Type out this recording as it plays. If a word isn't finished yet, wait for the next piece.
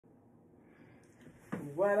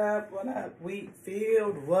What up,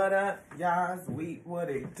 Wheatfield? What up, y'all's Wheat? What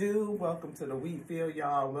it do? Welcome to the Wheatfield,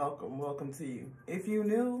 y'all. Welcome to you. If you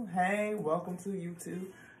new, hey, welcome to you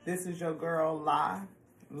too. This is your girl,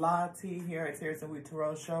 La T here at Tears and Wheat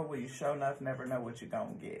Tarot Show, where you show enough, never know what you're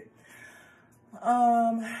gonna get.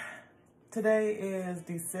 Today is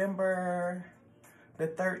December the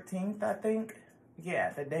 13th, I think. Yeah,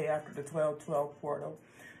 the day after the 12/12 portal.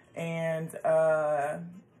 And,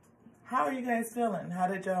 how are you guys feeling? How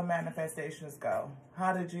did your manifestations go?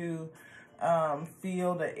 How did you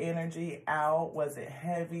feel the energy out? Was it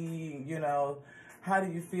heavy? You know, how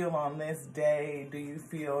do you feel on this day? Do you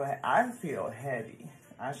feel, I feel heavy.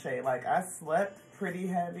 I slept pretty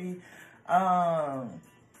heavy. I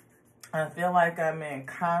feel like I'm in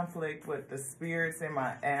conflict with the spirits and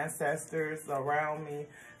my ancestors around me.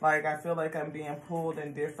 Like, I feel like I'm being pulled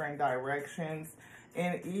in different directions.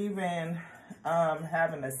 And even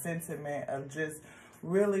having a sentiment of just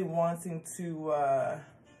really wanting to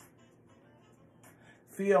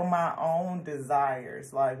feel my own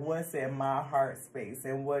desires, like what's in my heart space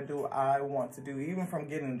and what do I want to do, even from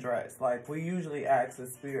getting dressed. Like, we usually ask the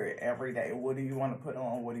spirit every day, what do you want to put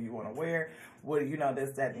on, what do you want to wear, what do you know,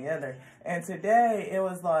 this, that, and the other. And today it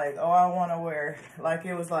was like, oh, I want to wear, like,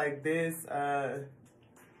 it was like this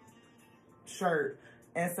shirt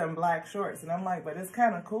and some black shorts. And I'm like, but it's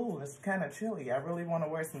kind of cool. It's kind of chilly. I really want to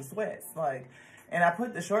wear some sweats. Like, and I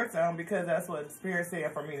put the shorts on because that's what Spirit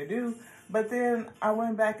said for me to do. But then I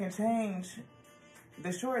went back and changed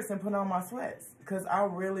the shorts and put on my sweats because I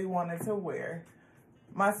really wanted to wear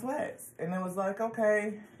my sweats. And it was like,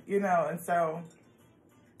 okay, you know, and so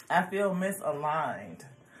I feel misaligned.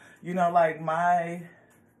 You know, like my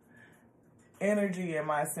energy and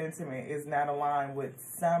my sentiment is not aligned with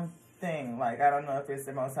something. Like, I don't know if it's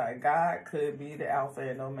the Most High God, could be the Alpha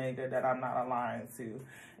and Omega that I'm not aligned to.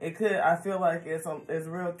 It could, I feel like it's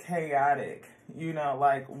real chaotic, you know,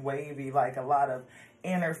 like wavy, like a lot of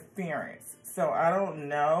interference. So I don't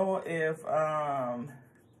know if,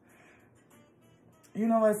 you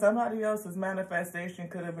know, like somebody else's manifestation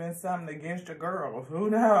could have been something against your girl. Who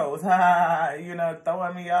knows? You know,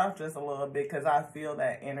 throwing me off just a little bit because I feel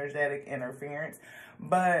that energetic interference.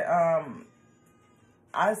 But,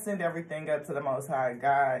 I send everything up to the Most High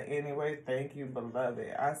God anyway. Thank you,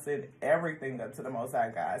 beloved. I send everything up to the Most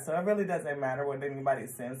High God. So it really doesn't matter what anybody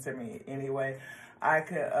sends to me anyway. I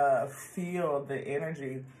could feel the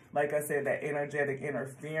energy, like I said, that energetic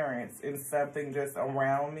interference in something just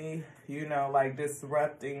around me, you know, like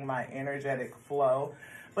disrupting my energetic flow.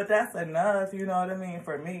 But that's enough, you know what I mean,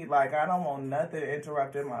 for me. Like, I don't want nothing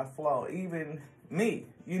interrupting my flow, even me,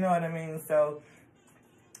 you know what I mean? So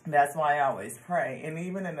that's why I always pray. And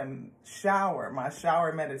even in the shower, my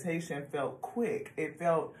shower meditation felt quick. It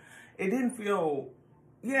didn't feel,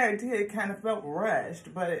 yeah, it did. It kind of felt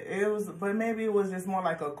rushed, but but maybe it was just more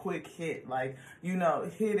like a quick hit. Like, you know,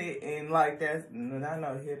 hit it and like that. I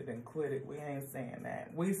know hit it and quit it. We ain't saying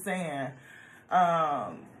that. We saying,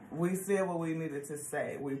 we said what we needed to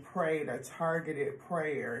say. We prayed a targeted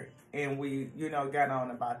prayer and we, you know, got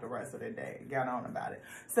on about the rest of the day, got on about it.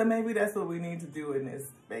 So maybe that's what we need to do in this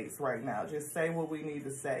space right now. Just say what we need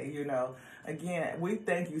to say, you know. Again, we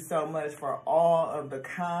thank you so much for all of the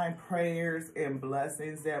kind prayers and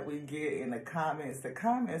blessings that we get in the comments. The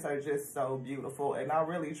comments are just so beautiful, and I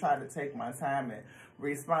really try to take my time and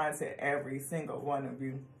respond to every single one of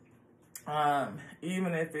you.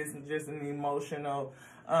 Even if it's just an emotional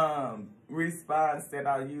response that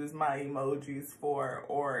I'll use my emojis for,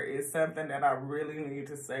 or it's something that I really need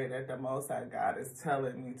to say that the Most High God is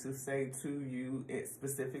telling me to say to you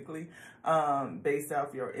specifically, based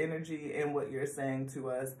off your energy and what you're saying to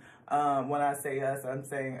us. When I say us, I'm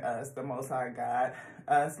saying us, the Most High God,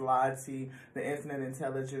 us, Lati, the infinite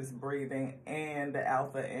intelligence breathing, and the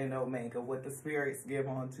Alpha and Omega. What the spirits give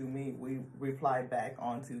unto me, we reply back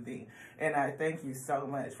onto thee. And I thank you so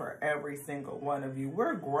much for every single one of you.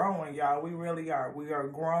 We're growing, y'all. We really are. We are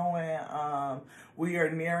growing. We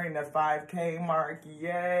are nearing the 5K mark.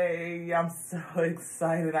 Yay. I'm so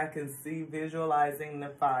excited. I can see visualizing the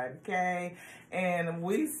 5K. And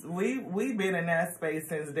we've been in that space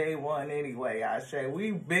since day one anyway, Ashe.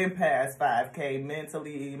 We've been past 5K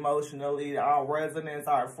mentally, emotionally, our resonance,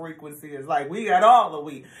 our frequency is like, we got all the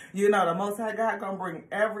wheat. You know, the Most High God gonna bring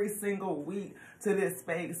every single wheat to this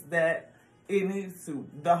space that it needs to.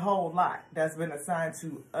 The whole lot that's been assigned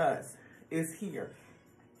to us is here.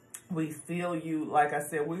 We feel you. Like I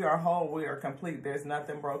said, we are whole, we are complete. There's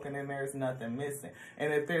nothing broken and there's nothing missing.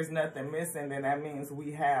 And if there's nothing missing, then that means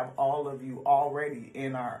we have all of you already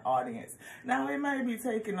in our audience. Now, it may be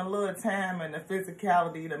taking a little time and the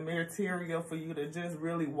physicality, the material for you to just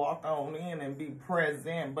really walk on in and be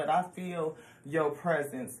present. But I feel your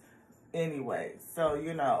presence anyway. So,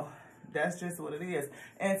 you know, that's just what it is.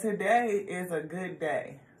 And today is a good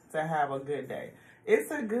day to have a good day. It's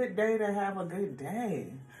a good day to have a good day.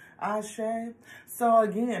 Ashe. So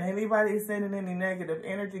again, anybody sending any negative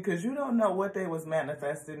energy, because you don't know what they was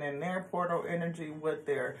manifesting in their portal energy, what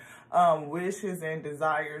their wishes and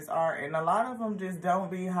desires are. And a lot of them just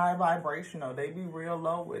don't be high vibrational. They be real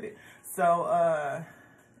low with it. So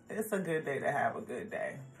it's a good day to have a good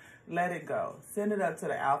day. Let it go. Send it up to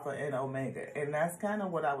the Alpha and Omega. And that's kind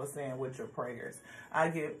of what I was saying with your prayers. I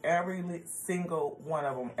give every single one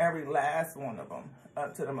of them, every last one of them,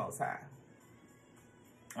 up to the Most High.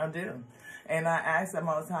 I do. And I ask the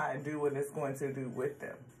Most High to do what it's going to do with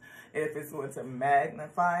them. If it's going to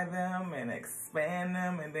magnify them and expand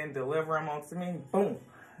them and then deliver them onto me, boom,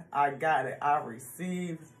 I got it. I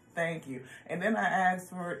received. Thank you. And then I ask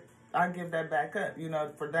for, I give that back up, you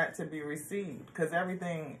know, for that to be received. Because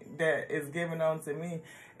everything that is given onto me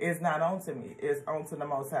is not onto me. It's onto the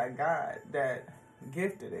Most High God that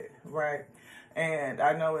gifted it, right? And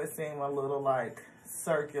I know it seemed a little like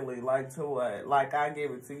circularly, like to what? Like I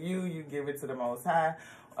give it to you, you give it to the Most High.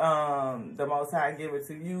 The Most High give it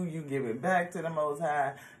to you, you give it back to the Most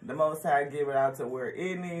High. The Most High give it out to where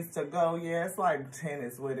it needs to go. Yeah, it's like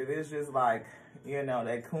tennis with it. It's just like, you know,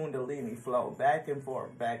 that Kundalini flow back and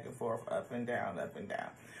forth, up and down, up and down.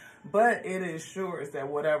 But it ensures that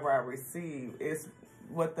whatever I receive is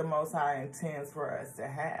what the Most High intends for us to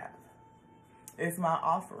have. It's my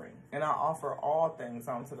offering, and I offer all things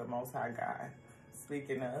unto the Most High God.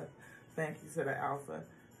 Speaking of, thank you to the Alpha,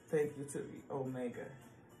 thank you to the Omega.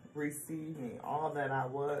 Receive me, all that I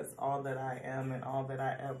was, all that I am, and all that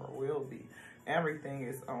I ever will be. Everything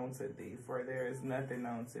is unto thee, for there is nothing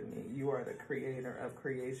unto me. You are the creator of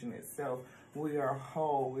creation itself. We are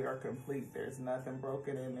whole, we are complete. There's nothing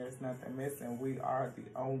broken and there's nothing missing. We are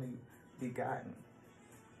the only begotten.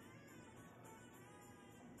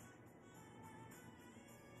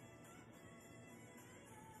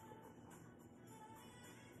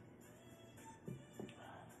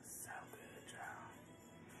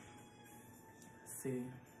 See,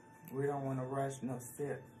 we don't want to rush no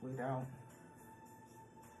sip. We don't.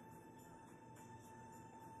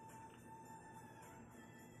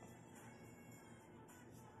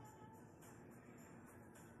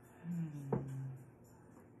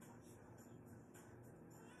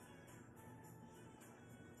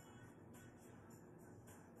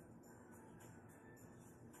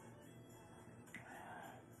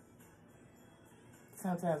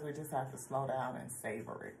 Sometimes we just have to slow down and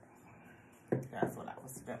savor it. That's what I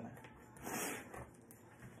was feeling.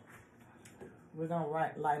 We're going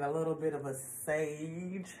to light a little bit of a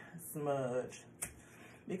sage smudge.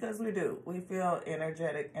 Because we do. We feel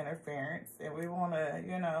energetic interference. And we want to,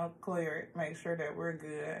 you know, clear it. Make sure that we're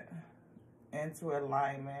good. Into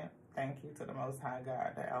alignment. Thank you to the Most High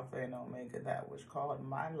God, the Alpha and Omega, that which called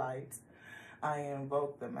my light. I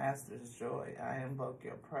invoke the Master's joy. I invoke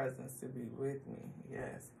your presence to be with me.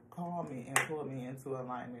 Yes. Call me and pull me into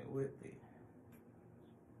alignment with thee.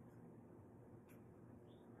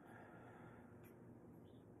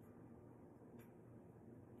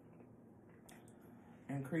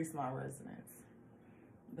 Increase my resonance.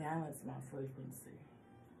 Balance my frequency.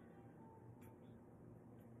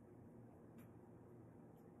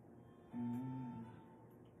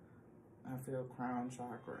 I feel crown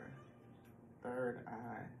chakra, third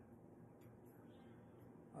eye,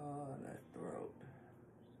 oh, that throat,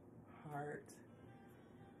 heart,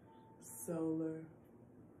 solar,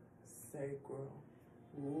 sacral.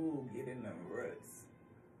 Ooh, get in them roots.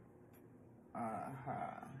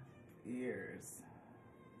 Ears.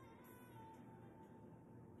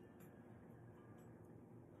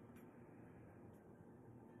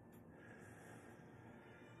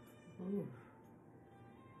 Ooh.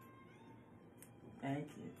 Thank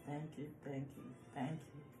you, thank you, thank you, thank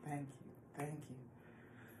you, thank you, thank you.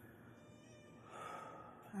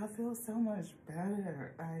 I feel so much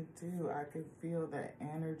better. I do. I can feel that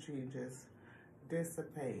energy just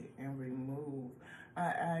dissipate and remove. I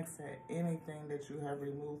ask that anything that you have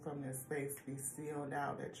removed from this space be sealed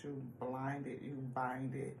out, that you blind it, you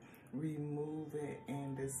bind it, remove it,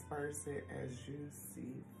 and disperse it as you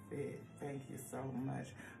see fit. Thank you so much.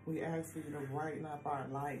 We ask for you to brighten up our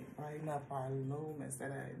light, brighten up our lumens,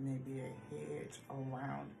 that it may be a hedge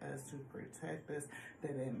around us to protect us,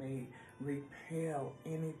 that it may repel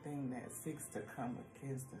anything that seeks to come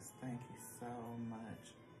against us. Thank you so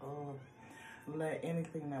much. Oh, let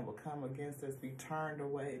anything that will come against us be turned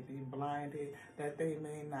away, be blinded, that they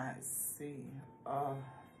may not see.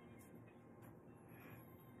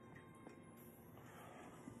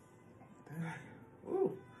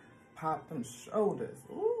 Ooh, pop them shoulders.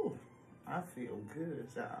 Ooh, I feel good,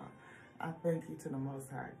 y'all. I thank you to the Most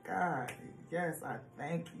High God. Yes, I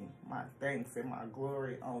thank you. My thanks and my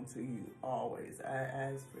glory unto you always. I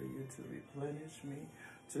ask for you to replenish me,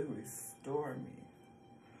 to restore me.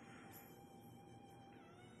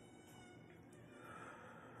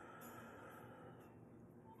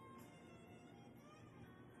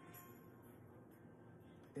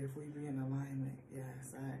 If we be in alignment,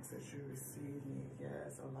 yes, I ask that you receive me.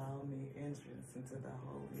 Yes, allow me entrance into the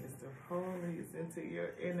holiest of holies, into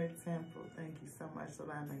your inner temple. Thank you so much that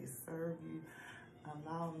I may serve you.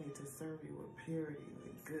 Allow me to serve you with purity,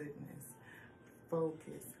 with goodness,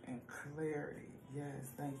 focus, and clarity.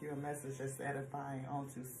 Yes, thank you. A message that's edifying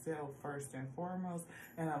onto self first and foremost,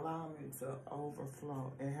 and allow me to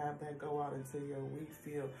overflow and have that go out into your wheat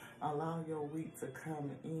field. Allow your wheat to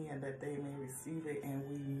come in, that they may receive it, and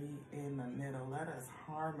we meet in the middle. Let us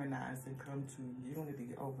harmonize and come to unity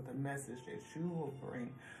over the message that you will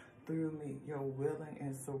bring through me, your willing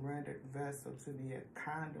and surrendered vessel, to be a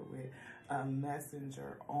conduit, a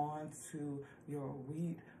messenger onto your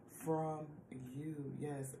wheat from you.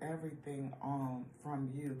 Yes, everything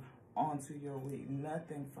from you onto your wheat.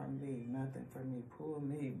 Nothing from me, nothing from me. Pull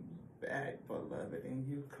me back, beloved, and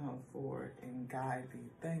you come forward and guide me.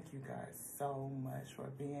 Thank you guys so much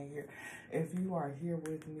for being here. If you are here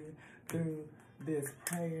with me through this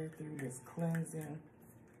prayer, through this cleansing,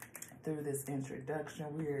 through this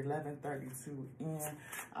introduction, we are 11:32 in.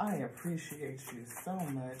 I appreciate you so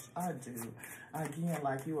much. I do. Again,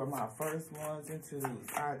 like you are my first ones and twos.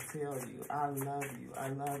 I tell you, I love you. I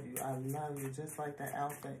love you. I love you. Just like the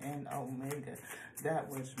Alpha and Omega, that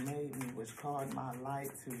which made me, which called my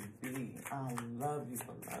light to be. I love you,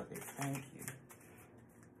 beloved. Thank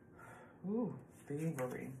you. Ooh,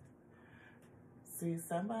 thievery. See,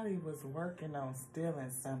 somebody was working on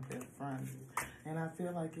stealing something from you, and I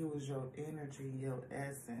feel like it was your energy, your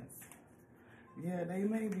essence. Yeah, they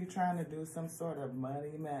may be trying to do some sort of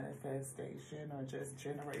money manifestation or just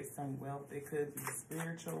generate some wealth. It could be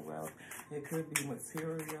spiritual wealth. It could be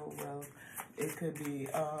material wealth. It could be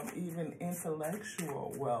even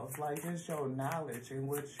intellectual wealth, like just your knowledge and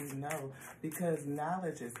what you know. Because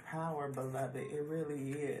knowledge is power, beloved. It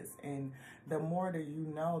really is. And the more that you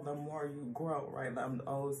know, the more you grow, right? I'm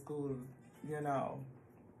old school, you know,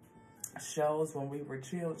 shows when we were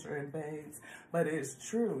children, babes. But it's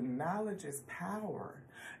true. Knowledge is power.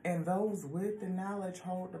 And those with the knowledge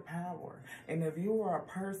hold the power. And if you are a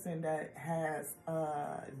person that has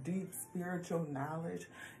deep spiritual knowledge,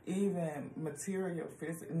 even material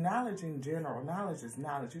physics, knowledge in general, knowledge is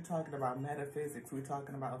knowledge. You're talking about metaphysics. We're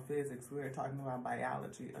talking about physics. We're talking about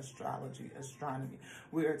biology, astrology, astronomy.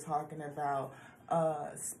 We are talking about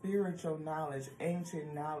spiritual knowledge,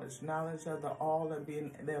 ancient knowledge, knowledge of the all, and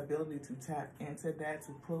being the ability to tap into that,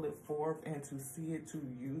 to pull it forth and to see it, to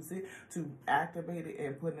use it, to activate it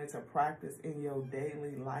and put it into practice in your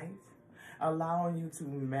daily life, allowing you to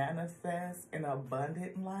manifest an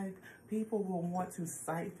abundant life. People will want to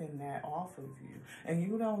siphon that off of you. And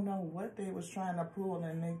you don't know what they was trying to pull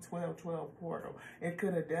in their 12-12 portal. It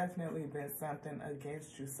could have definitely been something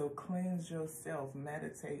against you. So cleanse yourself.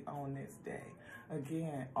 Meditate on this day.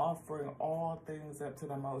 Again, offering all things up to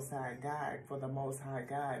the Most High God. For the Most High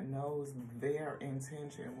God knows their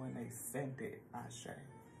intention when they sent it. Ashe.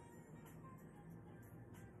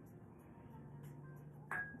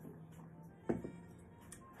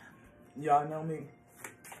 Y'all know me.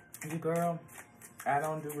 You girl, I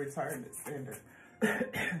don't do return to sender.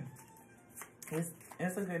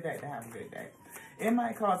 It's a good day to have a good day. It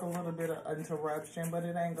might cause a little bit of interruption, but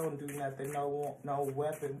it ain't gonna do nothing. No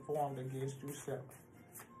weapon formed against you shall.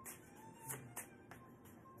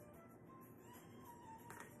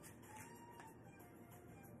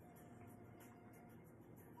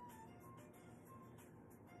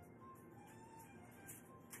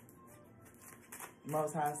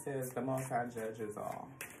 Most High says the Most High judges all.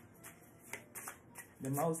 The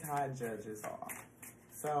Most High judges all.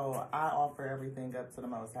 So I offer everything up to the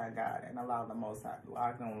Most High God and allow the Most High.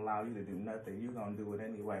 I don't allow you to do nothing. You're going to do it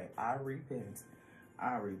anyway. I repent.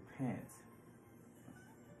 I repent.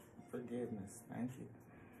 Forgiveness. Thank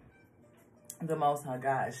you. The Most High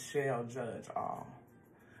God shall judge all.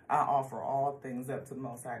 I offer all things up to the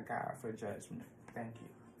Most High God for judgment. Thank you.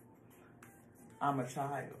 I'm a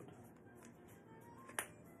child.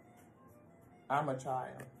 I'm a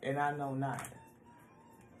child, and I know not.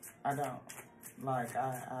 I don't. Like,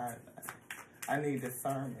 I need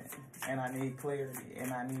discernment, and I need clarity,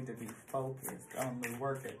 and I need to be focused on the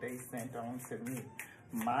work that they sent on to me.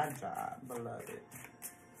 My job, beloved.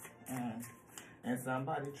 And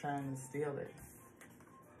somebody trying to steal it.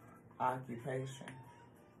 Occupation.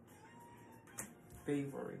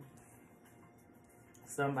 Thievery.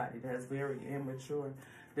 Somebody that's very immature.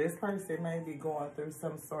 This person may be going through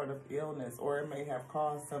some sort of illness, or it may have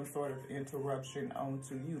caused some sort of interruption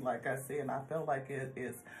onto you. Like I said, I feel like it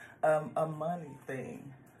is a money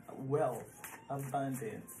thing, wealth,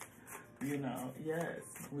 abundance. You know, yes,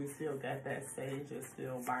 we still got that sage is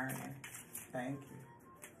still burning. Thank you.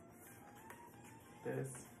 This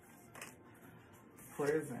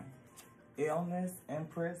prison, illness and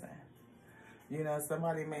prison. You know,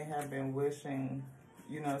 somebody may have been wishing,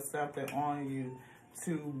 you know, something on you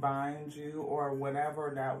to bind you, or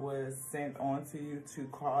whatever that was sent onto you to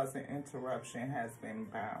cause an interruption has been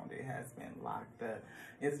bound. It has been locked up.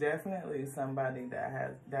 It's definitely somebody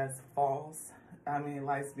that's false. I mean,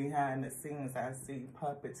 like behind the scenes, I see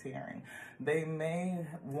puppeteering. They may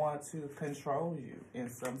want to control you in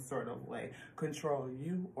some sort of way. Control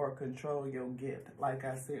you or control your gift. Like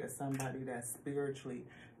I said, somebody that's spiritually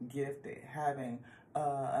gifted, having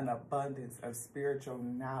an abundance of spiritual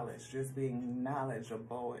knowledge, just being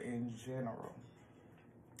knowledgeable in general.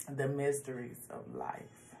 The mysteries of life.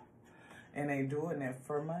 And they doing it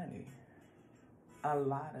for money. A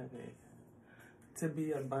lot of it. To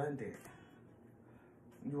be abundant.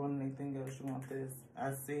 You want anything else? You want this?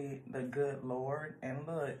 I see the good Lord, and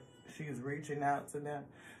look, she's reaching out to them.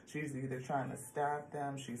 She's either trying to stop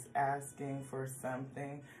them. She's asking for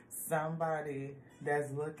something. Somebody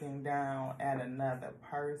that's looking down at another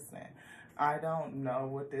person. I don't know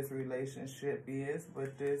what this relationship is,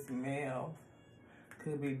 but this male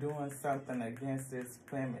could be doing something against this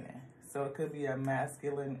feminine. So it could be a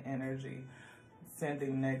masculine energy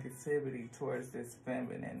sending negativity towards this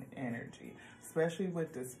feminine energy. Especially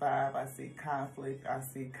with this 5, I see conflict, I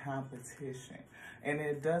see competition. And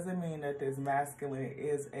it doesn't mean that this masculine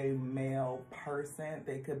is a male person.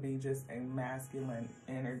 They could be just a masculine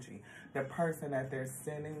energy. The person that they're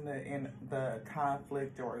sending the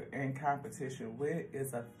conflict or in competition with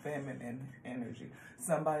is a feminine energy.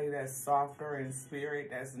 Somebody that's softer in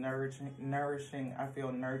spirit, that's nourishing, I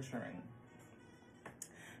feel nurturing.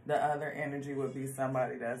 The other energy would be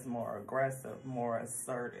somebody that's more aggressive, more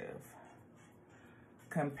assertive,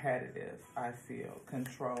 competitive, I feel,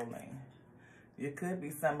 controlling. It could be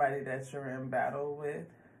somebody that you're in battle with,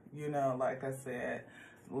 you know, like I said,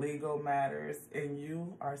 legal matters, and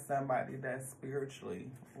you are somebody that's spiritually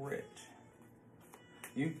rich.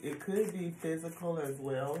 It could be physical as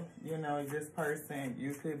well, you know, this person,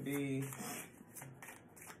 you could be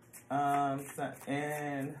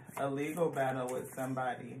in a legal battle with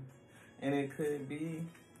somebody, and it could be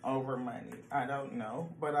over money. I don't know,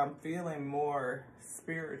 but I'm feeling more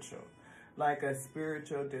spiritual, like a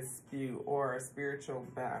spiritual dispute or a spiritual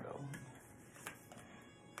battle.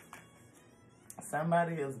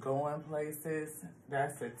 Somebody is going places.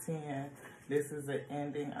 That's a 10. This is an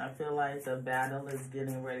ending. I feel like the battle is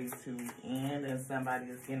getting ready to end, and somebody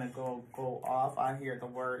is gonna go off. I hear the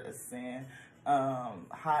word ascend.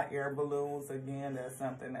 Hot air balloons, again, that's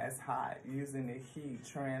something that's hot, using the heat,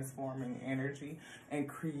 transforming energy and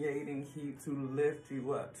creating heat to lift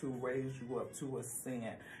you up, to raise you up, to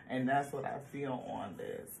ascend. And that's what I feel on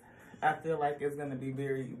this. I feel like it's going to be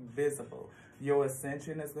very visible. Your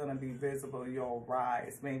ascension is going to be visible, your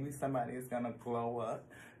rise. Maybe somebody is going to glow up,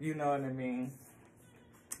 you know what I mean?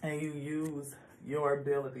 And you use your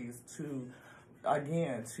abilities to,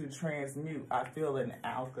 again, to transmute. I feel an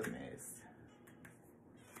alchemist.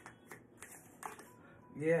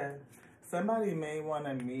 Yeah, somebody may want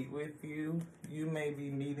to meet with you. You may be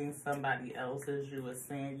meeting somebody else, as you were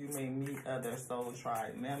saying. You may meet other Soul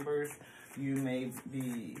Tribe members. You may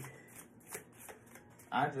be,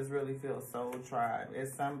 I just really feel Soul Tribe.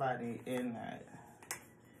 It's somebody in that,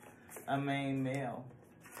 a main male.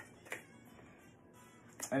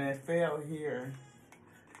 And it fell here.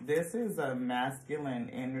 This is a masculine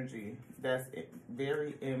energy that's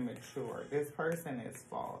very immature. This person is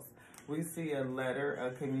false. We see a letter,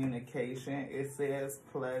 a communication. It says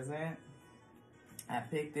pleasant. I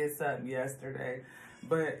picked this up yesterday.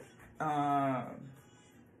 But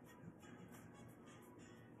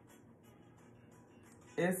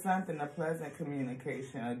It's something, a pleasant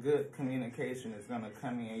communication, a good communication is going to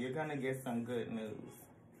come in. You're going to get some good news.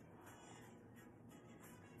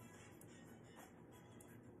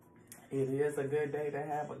 It is a good day to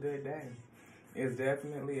have a good day. It's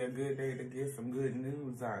definitely a good day to get some good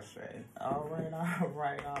news, Ashe. All right, all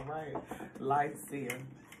right, all right. Light seer.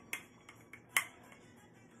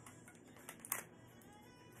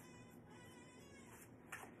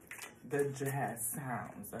 The jazz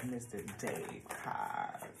sounds of Mr. Dave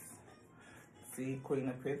Koz. See, Queen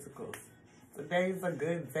of Pentacles. Today's a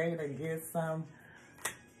good day to get some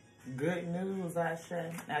good news, Ashe.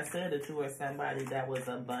 I said that you were somebody that was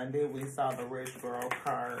abundant. We saw the rich girl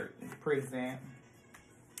card present.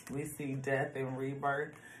 We see death and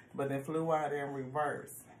rebirth, but it flew out in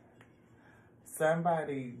reverse.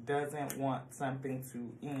 Somebody doesn't want something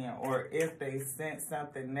to end, or if they sent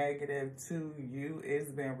something negative to you, it's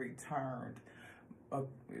been returned.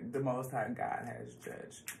 The Most High God has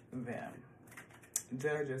judged them.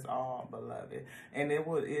 Judges all, beloved. And it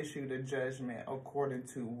will issue the judgment according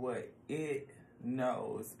to what it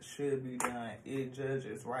knows should be done. It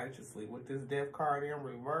judges righteously. With this death card in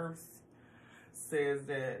reverse, says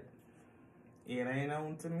that it ain't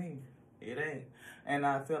on to me. It ain't. And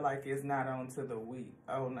I feel like it's not on to the weak.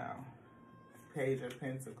 Oh no. Page of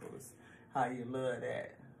Pentacles. How you love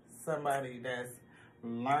that. Somebody that's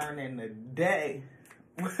learning the day.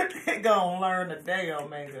 What they gonna learn today,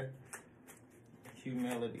 Omega?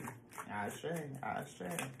 Humility. Ashe. Ashe.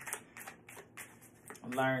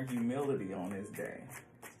 Learn humility on this day.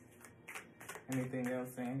 Anything else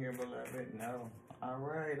in here, beloved? No. All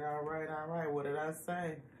right, all right, all right. What did I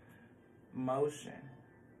say? Motion.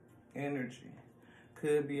 Energy.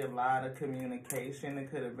 Could be a lot of communication. It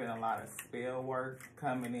could have been a lot of spell work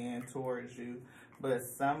coming in towards you. But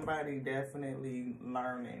somebody definitely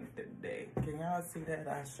learning today. Can y'all see that,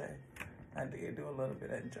 Ashe? I did do a little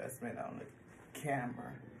bit of adjustment on the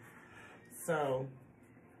camera. So,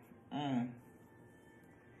 what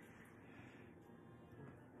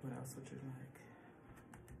else would you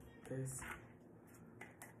like? This.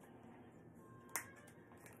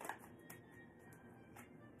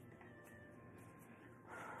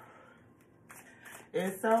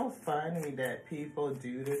 It's so funny that people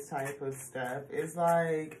do this type of stuff. It's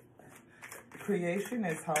like creation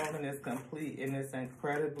is whole and it's complete and it's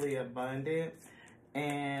incredibly abundant.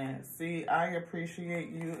 And see, I appreciate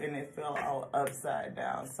you and it fell all upside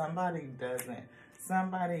down. Somebody doesn't.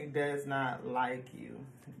 Somebody does not like you.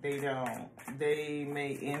 They don't. They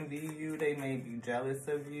may envy you. They may be jealous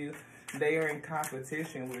of you. They are in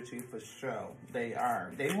competition with you for sure. They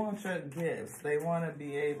are. They want your gifts. They want to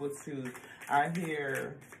be able to, I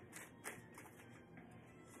hear,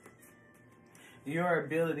 your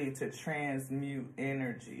ability to transmute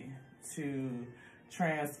energy, to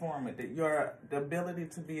transform it, the ability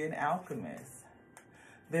to be an alchemist.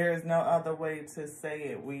 There is no other way to say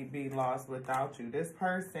it. We'd be lost without you. This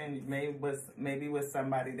person maybe was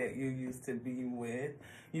somebody that you used to be with.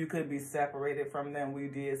 You could be separated from them. We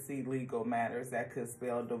did see legal matters that could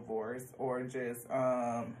spell divorce or just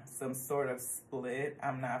some sort of split.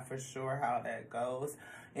 I'm not for sure how that goes.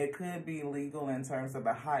 It could be legal in terms of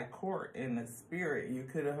the high court in the spirit. You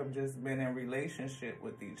could have just been in relationship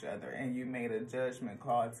with each other and you made a judgment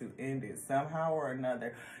call to end it somehow or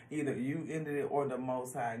another. Either you ended it or the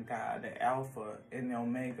Most High God, the Alpha and the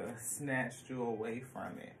Omega, snatched you away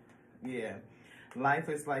from it. Yeah. Life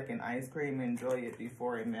is like an ice cream. Enjoy it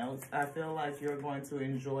before it melts. I feel like you're going to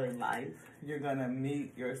enjoy life. You're going to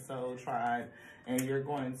meet your soul tribe and you're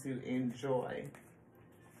going to enjoy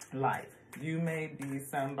life. You may be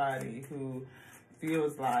somebody who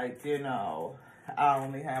feels like, you know, I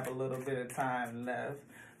only have a little bit of time left.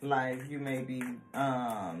 Like you may be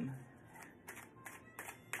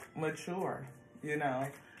mature, you know,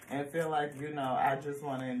 and feel like, you know, I just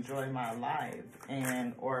want to enjoy my life.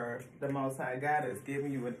 And or the Most High God is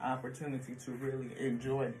giving you an opportunity to really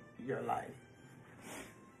enjoy your life.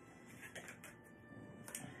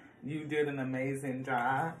 You did an amazing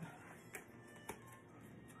job.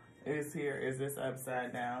 Is here, is this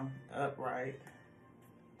upside down, upright,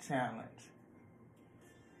 challenge.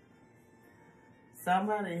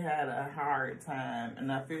 Somebody had a hard time,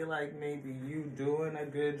 and I feel like maybe you doing a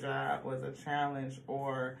good job was a challenge,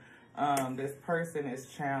 or this person is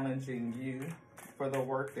challenging you for the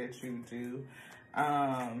work that you do.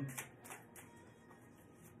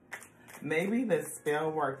 Maybe the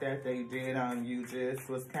spell work that they did on you just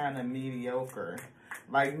was kind of mediocre.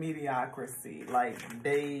 Like mediocrity. Like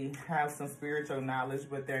they have some spiritual knowledge,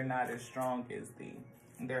 but they're not as strong as thee.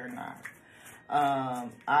 They're not.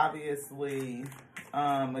 Obviously,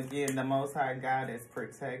 again, the Most High God is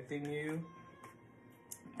protecting you.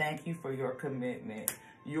 Thank you for your commitment.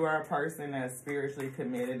 You are a person that's spiritually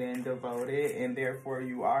committed and devoted, and therefore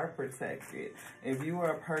you are protected. If you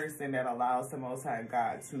are a person that allows the Most High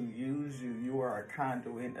God to use you, you are a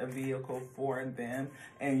conduit, a vehicle for them,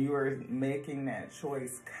 and you are making that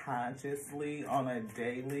choice consciously on a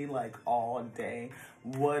daily, like all day.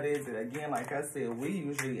 What is it? Again, like I said, we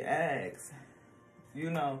usually ask,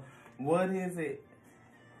 you know, what is it?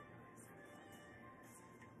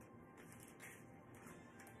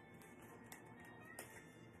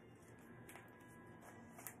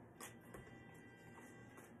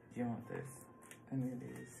 You want this? Any of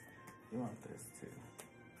these? You want this too?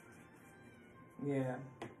 Yeah.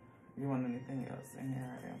 You want anything else in here?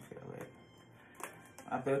 I didn't feel it.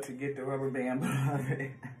 I felt you get the rubber band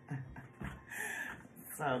beloved.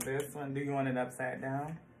 So this one, do you want it upside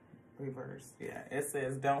down? Reverse. Yeah. It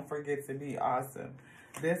says, don't forget to be awesome.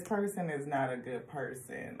 This person is not a good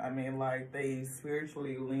person. I mean, like, they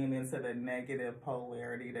spiritually lean into the negative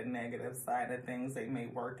polarity, the negative side of things. They may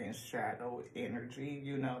work in shadow energy,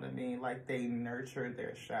 you know what I mean? Like, they nurture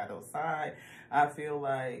their shadow side. I feel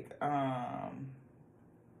like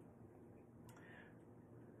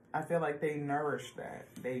they nourish that.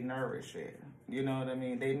 They nourish it. You know what I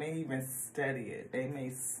mean? They may even study it. They may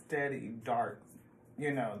study dark,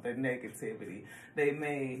 you know, the negativity. They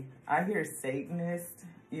may, I hear Satanist,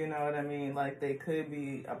 you know what I mean? Like, they could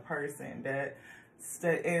be a person that,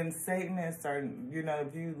 and Satanists are, you know,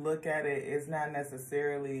 if you look at it, it's not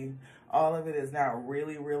necessarily, all of it is not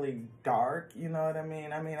really, really dark, you know what I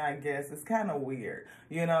mean? I mean, I guess it's kind of weird,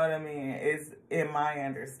 you know what I mean? It's in my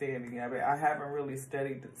understanding of it. I haven't really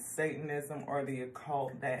studied Satanism or the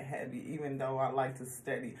occult that heavy, even though I like to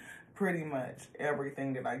study pretty much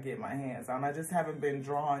everything that I get my hands on. I just haven't been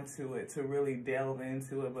drawn to it to really delve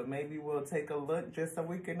into it, but maybe we'll take a look just so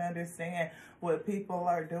we can understand what people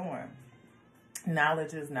are doing.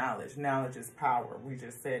 Knowledge is knowledge. Knowledge is power. We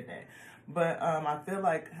just said that. But I feel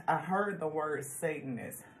like I heard the word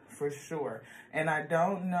Satanist for sure. And I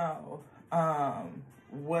don't know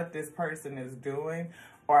what this person is doing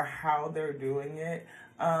or how they're doing it.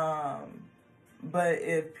 But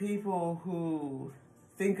if people who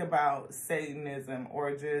think about Satanism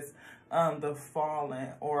or just the fallen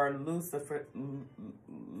or Lucifer,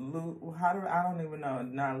 I don't even know,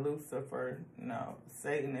 not Lucifer, no,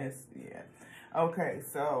 Satanist, yeah. Okay,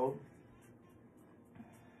 so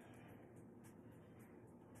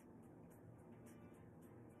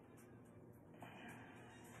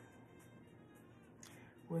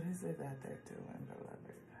what is it that they're doing, beloved?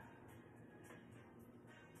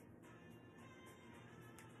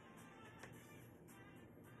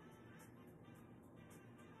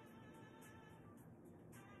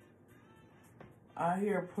 I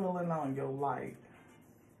hear pulling on your light,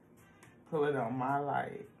 pulling on my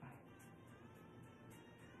light.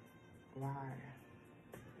 Why?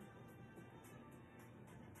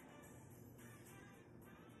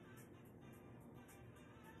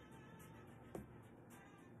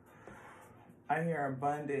 I hear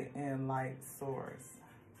abundant and light source.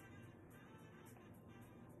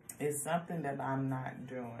 It's something that I'm not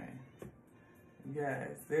doing. Yes,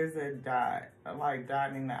 there's a dot, like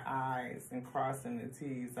dotting the I's and crossing the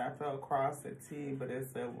T's. I felt cross the T, but it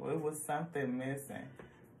was something missing.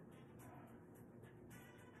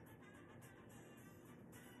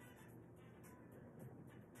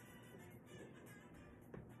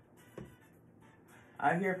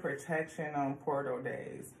 I hear protection on portal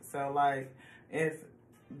days. So, like, if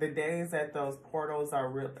the days that those portals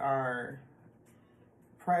are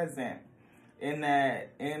present, and that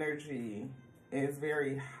energy is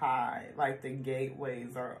very high, like the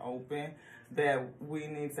gateways are open, that we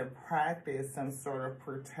need to practice some sort of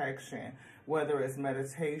protection, whether it's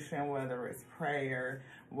meditation, whether it's prayer,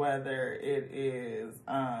 whether it is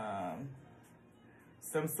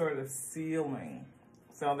some sort of sealing,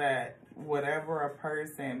 so that whatever a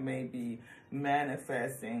person may be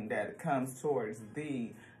manifesting that comes towards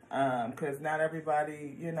thee, because not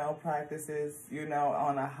everybody, you know, practices, you know,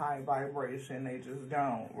 on a high vibration. They just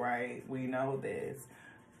don't, right? We know this,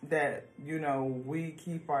 that, you know, we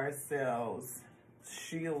keep ourselves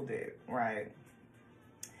shielded, right?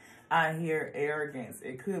 I hear arrogance.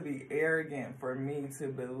 It could be arrogant for me to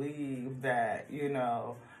believe that, you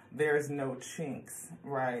know, there's no chinks,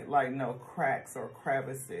 right? Like no cracks or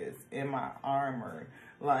crevices in my armor.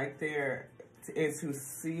 Like and to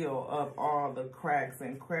seal up all the cracks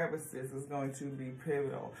and crevices is going to be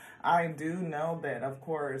pivotal. I do know that, of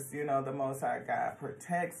course, you know, the Most High God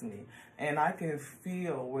protects me, and I can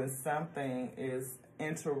feel when something is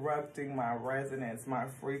interrupting my resonance, my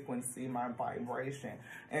frequency, my vibration,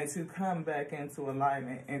 and to come back into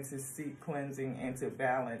alignment and to seek cleansing and to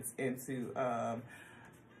balance and to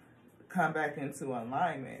come back into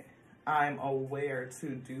alignment. I'm aware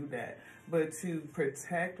to do that. But to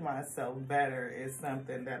protect myself better is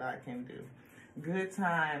something that I can do. Good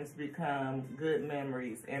times become good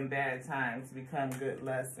memories, and bad times become good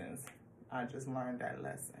lessons. I just learned that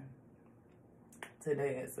lesson.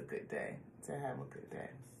 Today is a good day to have a good day.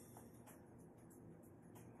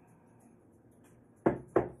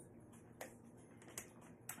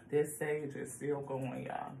 This sage is still going,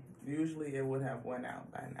 y'all. Usually it would have went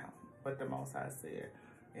out by now, but the Most High said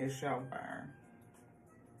it shall burn.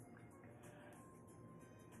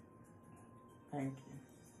 Thank you.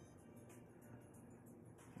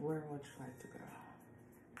 Where would you like to go?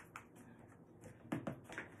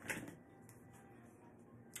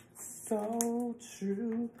 So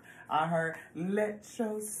true. I heard, let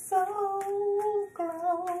your soul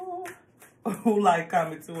glow. Who like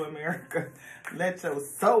Coming to America? Let your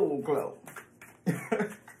soul glow.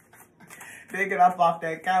 They get up off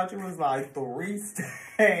that couch. It was like 3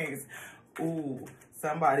 stains. Ooh,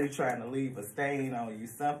 somebody trying to leave a stain on you.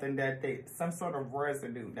 Something that some sort of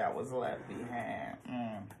residue that was left behind.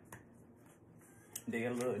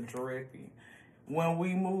 They're a little drippy. When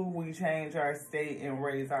we move, we change our state and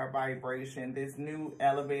raise our vibration. This new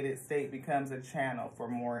elevated state becomes a channel for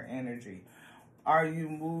more energy. Are you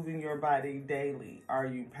moving your body daily? Are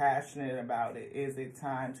you passionate about it? Is it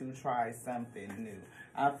time to try something new?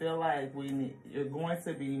 I feel like you're going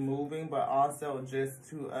to be moving, but also just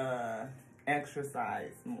to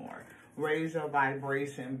exercise more. Raise your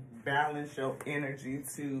vibration, balance your energy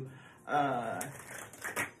to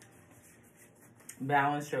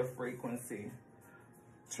balance your frequency.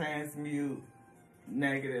 Transmute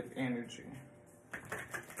negative energy.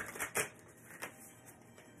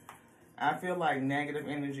 I feel like negative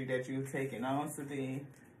energy that you've taken on to thee,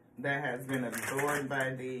 that has been absorbed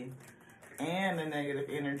by thee, and the negative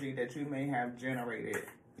energy that you may have generated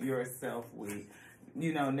yourself with.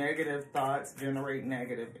 You know, negative thoughts generate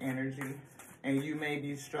negative energy, and you may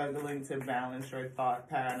be struggling to balance your thought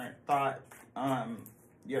pattern,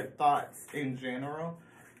 your thoughts in general.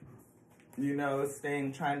 You know,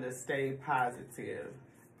 trying to stay positive.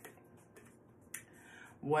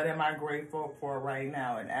 What am I grateful for right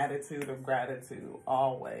now? An attitude of gratitude,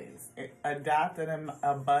 always. Adopt an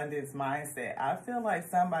abundance mindset. I feel like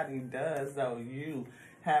somebody does, though. You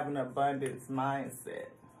have an abundance mindset.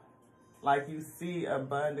 Like you see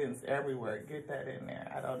abundance everywhere. Get that in there.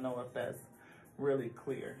 I don't know if that's really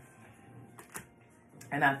clear.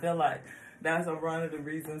 And I feel like that's one of the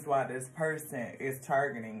reasons why this person is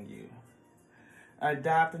targeting you.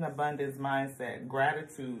 Adopt an abundance mindset.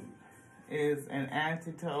 Gratitude is an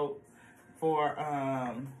antidote for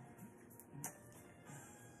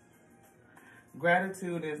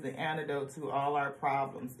gratitude is the antidote to all our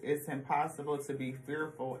problems. It's impossible to be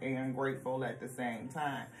fearful and grateful at the same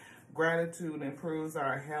time. Gratitude improves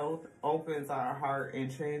our health, opens our heart,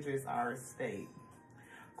 and changes our state.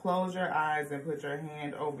 Close your eyes and put your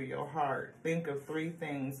hand over your heart. Think of 3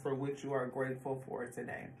 things for which you are grateful for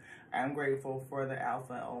today. I'm grateful for the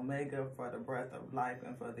Alpha and Omega, for the breath of life,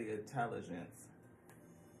 and for the intelligence.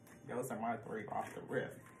 Those are my 3 off the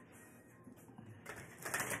rip.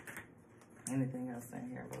 Anything else in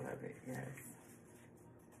here, beloved? Yes.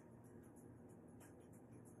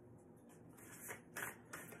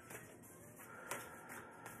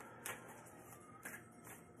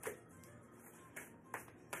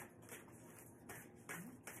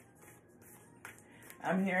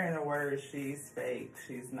 I'm hearing the word, she's fake,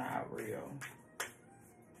 she's not real.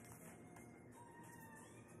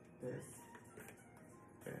 This.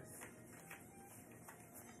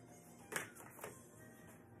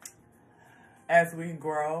 As we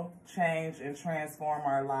grow, change, and transform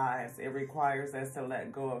our lives, it requires us to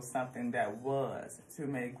let go of something that was to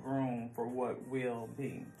make room for what will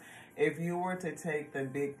be. If you were to take the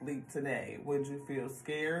big leap today, would you feel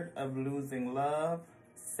scared of losing love,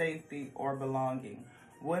 safety, or belonging?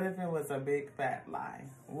 What if it was a big fat lie?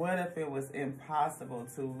 What if it was impossible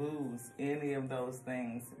to lose any of those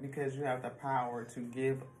things because you have the power to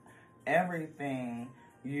give everything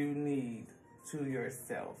you need to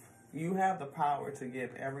yourself? You have the power to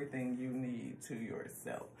give everything you need to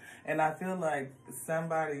yourself. And I feel like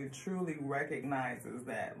somebody truly recognizes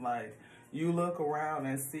that. Like, you look around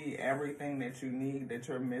and see everything that you need, that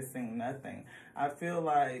you're missing nothing. I feel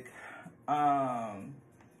like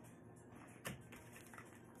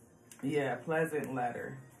Yeah, pleasant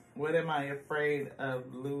letter. What am I afraid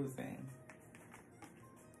of losing?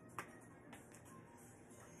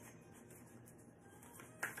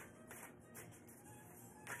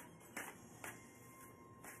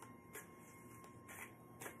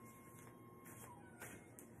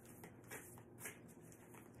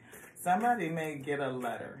 Somebody may get a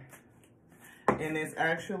letter, and it's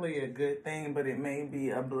actually a good thing, but it may be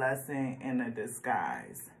a blessing in a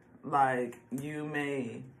disguise. Like, it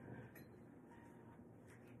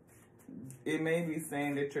may be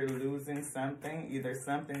saying that you're losing something, either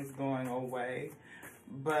something's going away,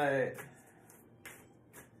 but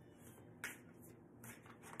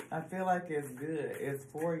I feel like it's good. It's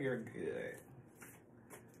for your good.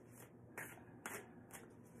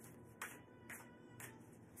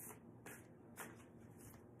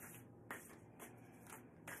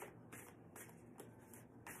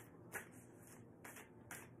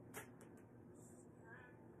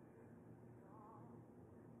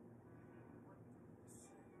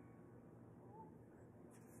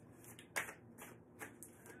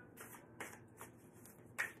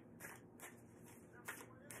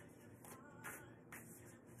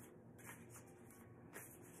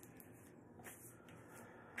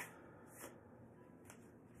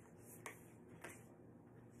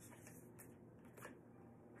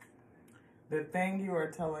 The thing you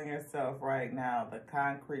are telling yourself right now, the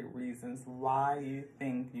concrete reasons why you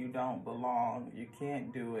think you don't belong, you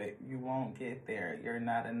can't do it, you won't get there, you're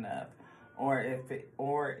not enough, or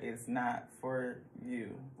it's not for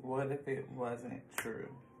you. What if it wasn't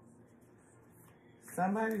true?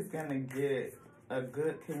 Somebody's gonna get a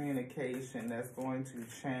good communication that's going to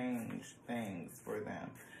change things for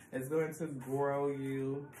them. It's going to grow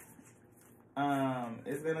you.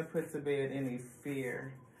 It's gonna put to bed any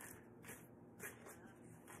fear.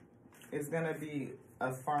 It's going to be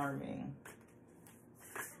affirming.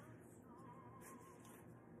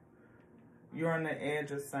 You're on the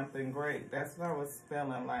edge of something great. That's what I was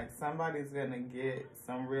feeling like. Somebody's going to get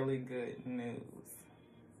some really good news.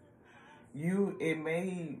 It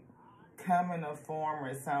may come in a form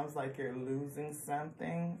where it sounds like you're losing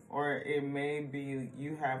something, or it may be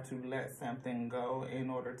you have to let something go in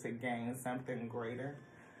order to gain something greater.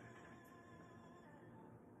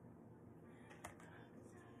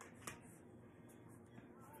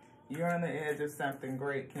 You're on the edge of something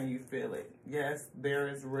great. Can you feel it? Yes, there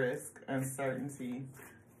is risk, uncertainty,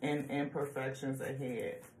 and imperfections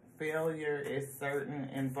ahead. Failure is certain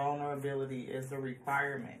and vulnerability is a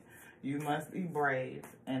requirement. You must be brave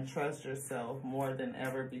and trust yourself more than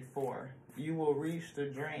ever before. You will reach the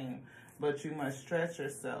dream, but you must stretch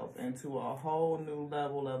yourself into a whole new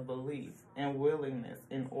level of belief and willingness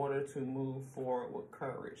in order to move forward with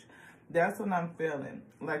courage. That's what I'm feeling.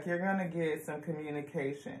 Like, you're going to get some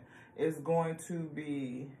communication. It's going to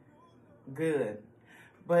be good,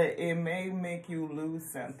 but it may make you lose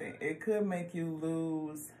something. It could make you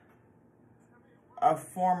lose a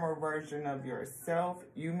former version of yourself.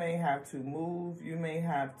 You may have to move. You may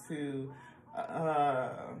have to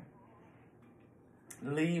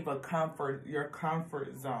leave your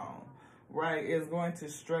comfort zone. Right? It's going to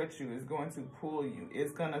stretch you. It's going to pull you.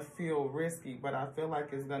 It's going to feel risky, but I feel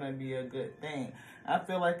like it's going to be a good thing. I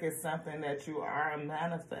feel like it's something that you are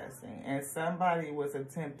manifesting, and somebody was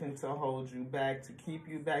attempting to hold you back, to keep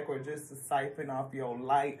you back, or just to siphon off your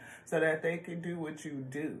light so that they can do what you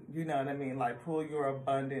do. You know what I mean? Like, pull your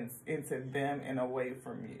abundance into them and away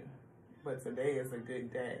from you. But today is a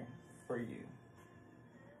good day for you,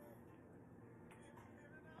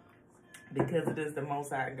 because it is the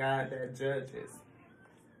Most High God that judges.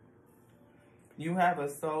 You have a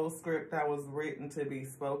soul script that was written to be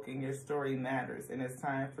spoken. Your story matters, and it's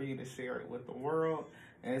time for you to share it with the world.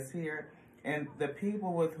 And it's here. And the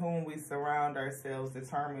people with whom we surround ourselves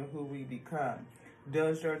determine who we become.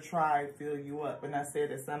 Does your tribe fill you up? And I said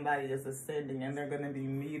that somebody is ascending, and they're going to be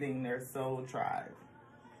meeting their soul tribe.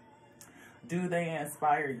 Do they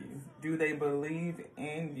inspire you? Do they believe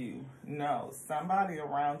in you? No. Somebody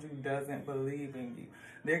around you doesn't believe in you.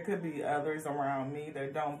 There could be others around me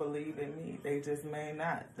that don't believe in me. They just may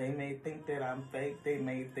not. They may think that I'm fake. They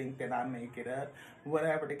may think that I make it up.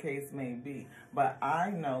 Whatever the case may be. But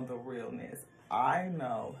I know the realness. I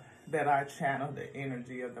know that I channel the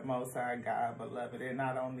energy of the Most High God, beloved. And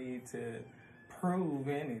I don't need to prove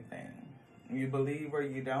anything. You believe or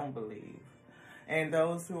you don't believe. And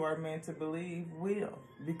those who are meant to believe will,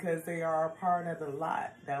 because they are a part of the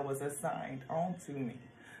lot that was assigned onto me.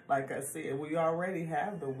 Like I said, we already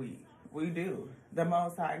have the wheat. We do. The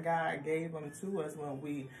Most High God gave them to us when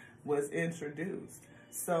we was introduced.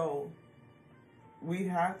 So We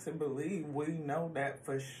have to believe we know that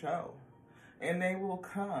for sure. And they will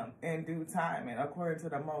come in due time and according to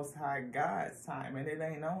the Most High God's time, and it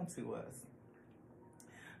ain't known to us.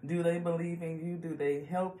 Do they believe in you? Do they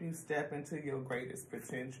help you step into your greatest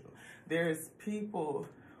potential? There's people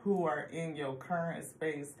who are in your current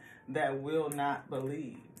space that will not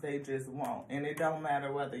believe. They just won't. And it don't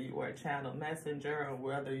matter whether you are a channel messenger or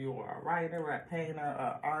whether you are a writer, a painter,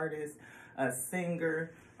 an artist, a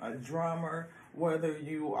singer, a drummer, whether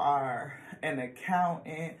you are an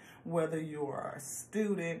accountant, whether you are a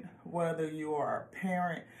student, whether you are a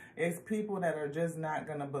parent. It's people that are just not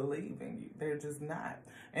going to believe in you. They're just not.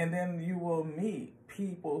 And then you will meet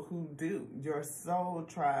people who do. Your soul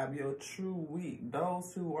tribe, your true weak,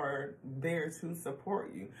 those who are there to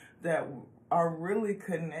support you, that are really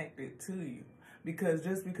connected to you. Because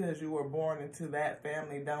just because you were born into that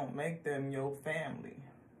family don't make them your family.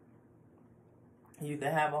 You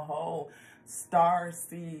can have a whole star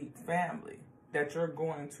seed family that you're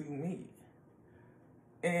going to meet.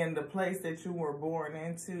 And the place that you were born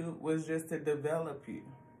into was just to develop you,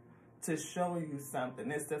 to show you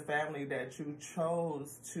something. It's the family that you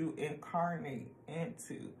chose to incarnate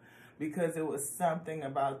into because it was something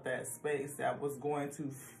about that space that was going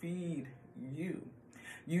to feed you.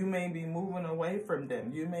 You may be moving away from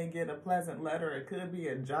them. You may get a pleasant letter. It could be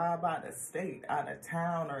a job out of state, out of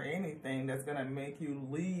town, or anything that's going to make you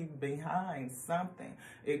leave behind something.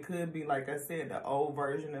 It could be, like I said, the old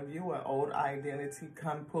version of you, an old identity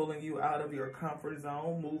come pulling you out of your comfort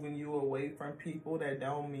zone, moving you away from people that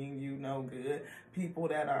don't mean you no good, people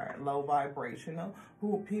that are low vibrational,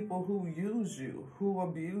 people who use you, who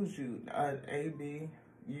abuse you,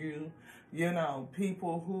 you know,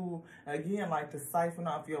 people who, again, like to siphon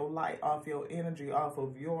off your light, off your energy, off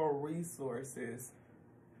of your resources.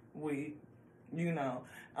 But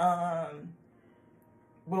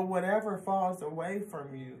whatever falls away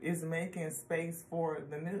from you is making space for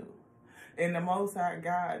the new. And the Most High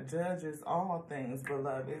God judges all things,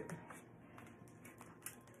 beloved.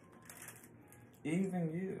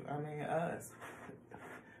 Even you, us,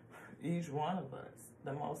 each one of us.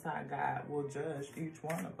 The Most High God will judge each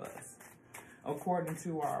one of us according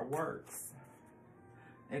to our works.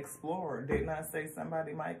 Explore. Didn't I say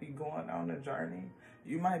somebody might be going on a journey?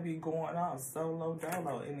 You might be going off solo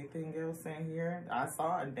dolo. Anything else in here? I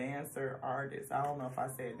saw a dancer, artist. I don't know if I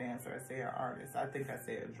said dancer, I said artist. I think I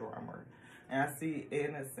said drummer. And I see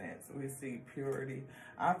innocence. We see purity.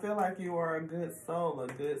 I feel like you are a good soul, a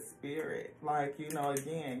good spirit. Like, you know,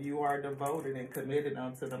 again, you are devoted and committed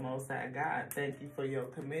unto the Most High God. Thank you for your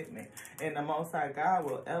commitment. And the Most High God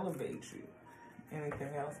will elevate you. Anything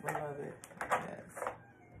else, beloved? Yes.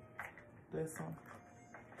 This one.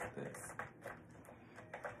 This.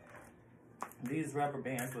 These rubber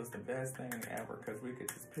bands was the best thing ever because we could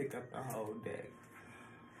just pick up the whole day.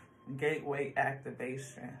 Gateway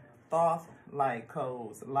activation. Thoth, light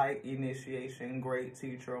codes, light initiation, great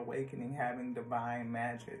teacher, awakening, having divine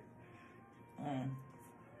magic.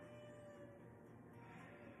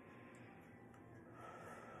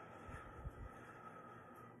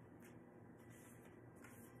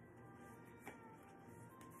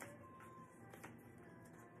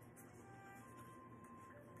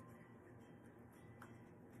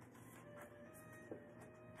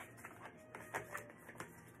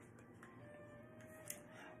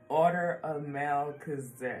 Order of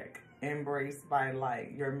Melchizedek, embraced by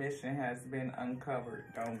light. Your mission has been uncovered.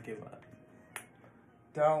 Don't give up.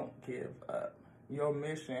 Don't give up. Your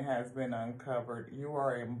mission has been uncovered. You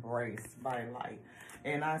are embraced by light.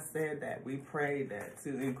 And I said that. We prayed that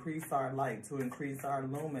to increase our light, to increase our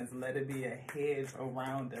lumens. Let it be a hedge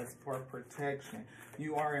around us for protection.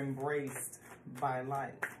 You are embraced by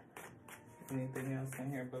light. Anything else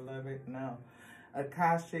in here, beloved? No.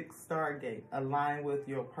 Akashic Stargate, align with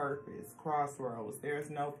your purpose. Crossroads, there's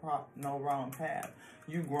no wrong path.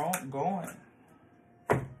 You going.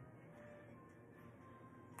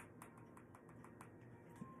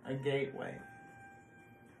 A gateway.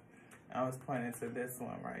 I was pointing to this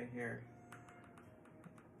one right here.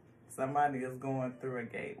 Somebody is going through a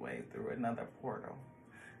gateway, through another portal.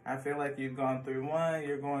 I feel like you've gone through one,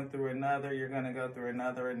 you're going through another, you're going to go through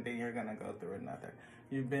another, and then you're going to go through another.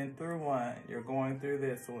 You've been through one, you're going through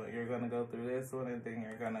this one, you're going to go through this one, and then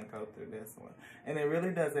you're going to go through this one. And it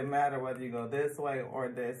really doesn't matter whether you go this way or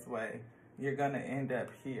this way. You're going to end up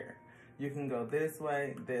here. You can go this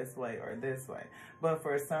way, or this way. But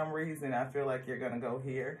for some reason, I feel like you're going to go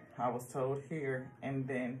here. I was told here, and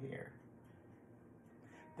then here.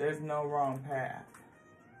 There's no wrong path.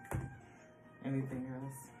 Anything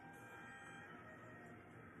else?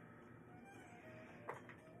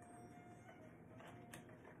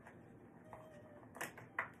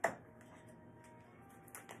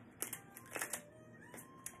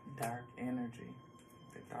 dark energy,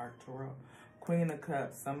 the dark tarot. Queen of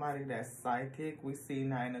Cups, somebody that's psychic. We see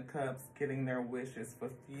Nine of Cups getting their wishes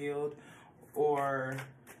fulfilled. Or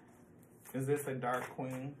is this a dark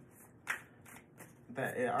queen?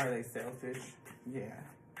 Are they selfish? Yeah.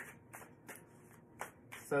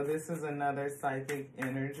 So this is another psychic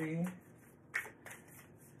energy.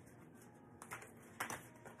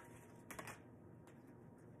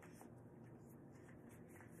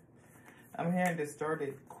 I'm hearing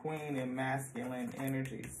distorted queen and masculine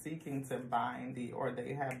energy seeking to bind thee, or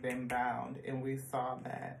they have been bound. And we saw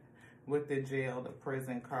that with the jail, the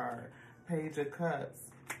prison card. Page of Cups.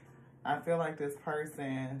 I feel like this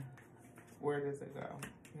person, where does it go?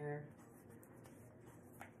 Here.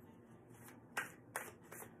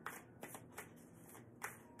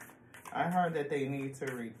 I heard that they need to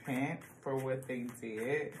repent for what they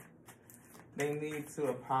did. They need to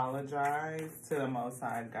apologize to the Most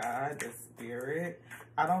High God, the Spirit.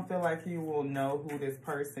 I don't feel like you will know who this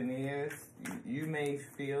person is. You may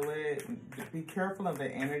feel it. Be careful of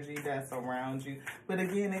the energy that's around you. But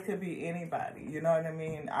again, it could be anybody. You know what I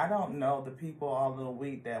mean? I don't know the people all of the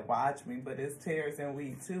week that watch me, but it's tears and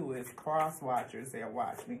week too. It's cross watchers that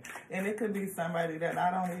watch me. And it could be somebody that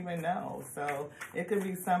I don't even know. So it could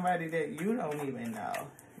be somebody that you don't even know.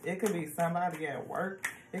 It could be somebody at work.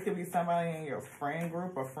 It could be somebody in your friend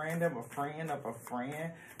group, a friend of a friend of a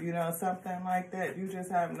friend, you know, something like that. You just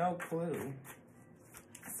have no clue.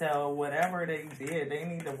 So whatever they did, they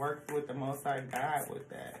need to work with the Most High God with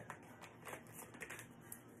that.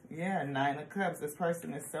 Yeah, Nine of Cups. This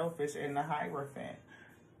person is selfish in the Hierophant.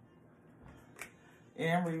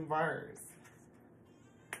 In reverse.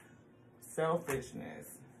 Selfishness.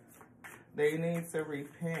 They need to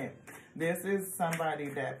repent. This is somebody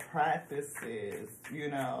that practices, you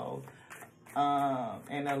know,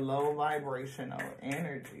 in a low vibrational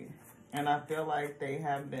energy. And I feel like they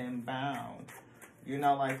have been bound. You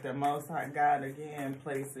know, like the Most High God, again,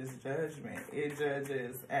 places judgment. It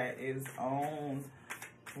judges at its own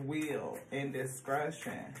will and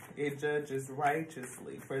discretion. It judges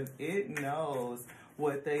righteously, for it knows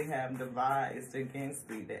what they have devised against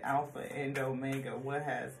thee, the Alpha and Omega, what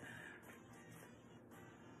has...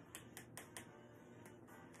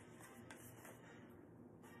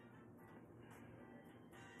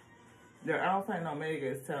 Your Alpha and Omega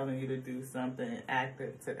is telling you to do something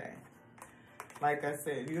active today. Like I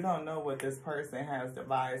said, you don't know what this person has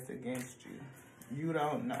devised against you. You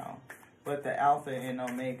don't know. But the Alpha and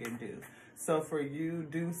Omega do. So for you,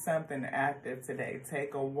 do something active today.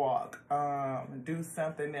 Take a walk. Do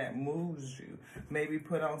something that moves you. Maybe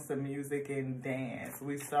put on some music and dance.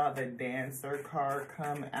 We saw the Dancer card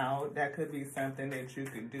come out. That could be something that you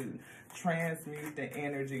could do. Transmute the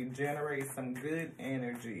energy. Generate some good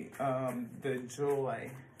energy. The joy.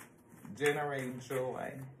 Generate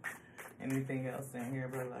joy. Anything else in here,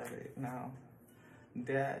 beloved? No.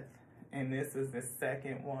 Death. And this is the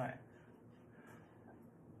second one.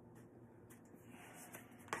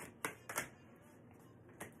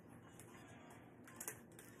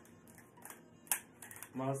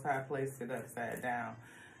 Most High placed it upside down.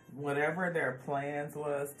 Whatever their plans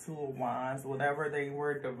was, Two of Wands, whatever they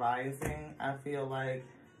were devising, I feel like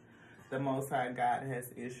the Most High God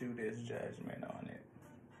has issued his judgment on it.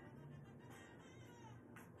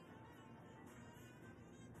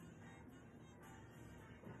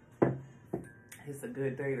 It's a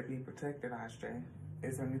good day to be protected, Ashtray.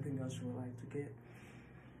 Is there anything else you would like to get?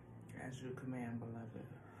 As you command, beloved.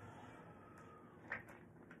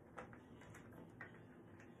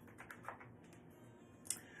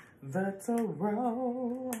 The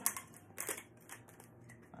Tarot.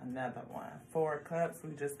 Another one. Four of Cups.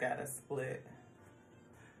 We just got a split.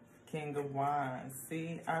 King of Wands.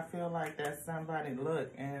 See, I feel like that's somebody,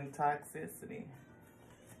 look, in toxicity.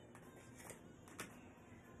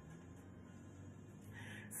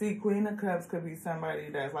 See, Queen of Cups could be somebody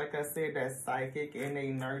that's, like I said, that's psychic and they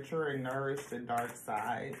nurture and nourish the dark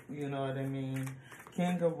side. You know what I mean?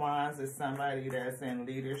 King of Wands is somebody that's in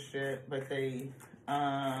leadership, but they,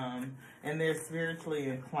 and they're spiritually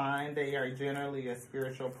inclined. They are generally a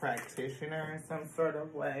spiritual practitioner in some sort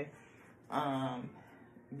of way.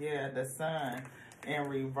 Yeah, the Sun in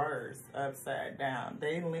reverse, upside down.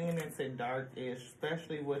 They lean into dark-ish,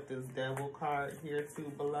 especially with this Devil card here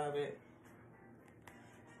too, beloved.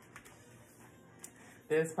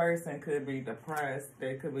 This person could be depressed.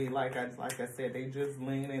 They could be, like I said, they just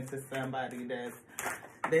lean into somebody that's,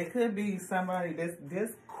 they could be somebody,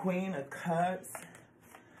 this Queen of Cups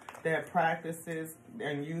that practices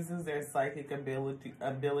and uses their psychic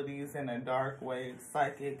abilities in a dark way,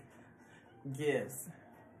 psychic gifts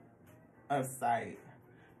of sight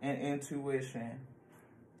and intuition.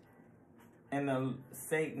 and the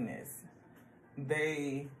Satanists.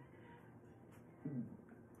 They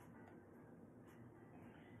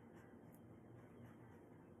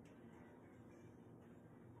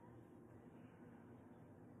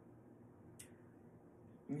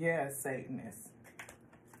yeah, Satanists.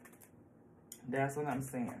 That's what I'm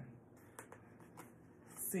saying.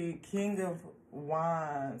 See, King of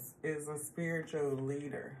Wands is a spiritual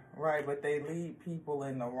leader, right? But they lead people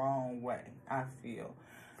in the wrong way, I feel.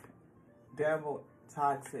 Devil,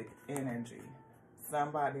 toxic energy.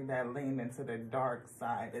 Somebody that leaned into the dark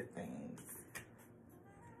side of things.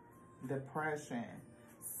 Depression,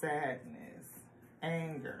 sadness,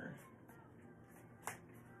 anger.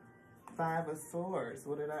 Five of Swords,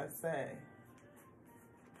 what did I say?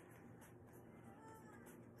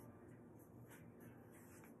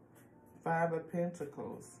 Five of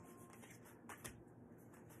Pentacles.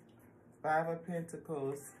 Five of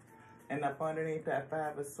Pentacles. And up underneath that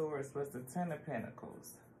Five of Swords was the Ten of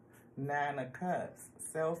Pentacles. Nine of Cups.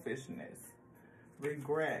 Selfishness.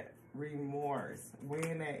 Regret. Remorse.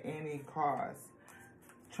 Win at any cost.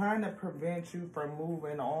 Trying to prevent you from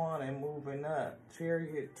moving on and moving up.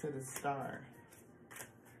 Chariot to the Star.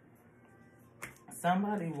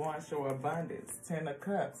 Somebody wants your abundance. Ten of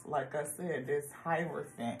Cups. Like I said, this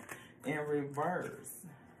Hierophant in reverse.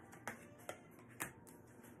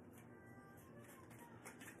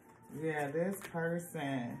 Yeah, this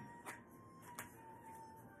person,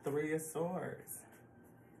 Three of Swords,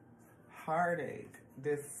 heartache,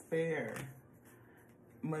 despair,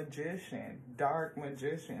 magician, dark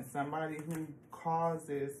magician, somebody who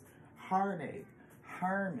causes heartache,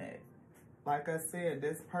 hermit. Like I said,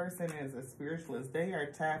 this person is a spiritualist. They are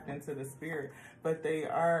tapped into the spirit, but they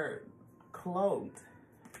are cloaked,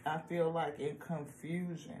 I feel like, in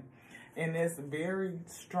confusion. And it's very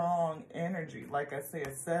strong energy. Like I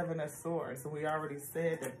said, Seven of Swords. We already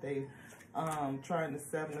said that they trying to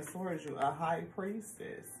Seven of Swords you, a high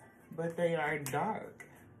priestess. But they are dark.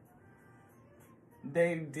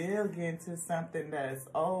 They dig into something that's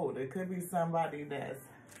old. It could be somebody that's,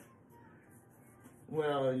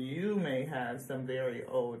 well, you may have some very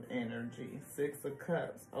old energy. Six of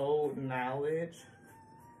Cups, old knowledge.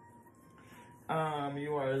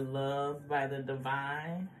 You are loved by the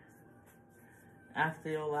divine. I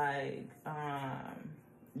feel like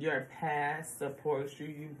your past supports you.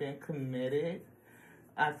 You've been committed.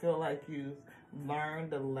 I feel like you've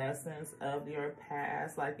learned the lessons of your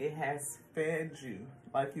past. Like it has fed you.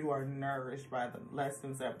 Like you are nourished by the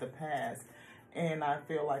lessons of the past. And I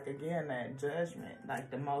feel like, again, that judgment,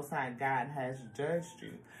 like the Most High God has judged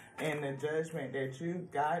you. And the judgment that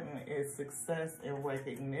you've gotten is success and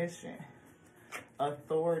recognition,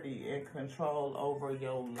 authority and control over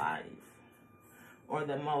your life. Or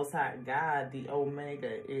the Most High God, the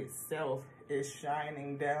Omega itself, is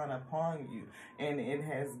shining down upon you. And it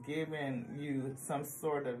has given you some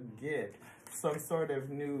sort of gift, some sort of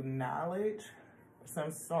new knowledge, some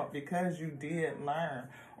sort, because you did learn.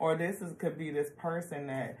 Or could be this person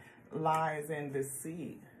that lies in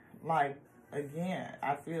deceit. Like, again,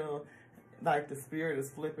 I feel like the spirit is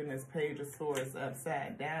flipping this Page of Swords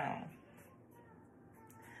upside down.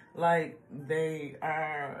 Like they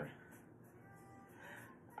are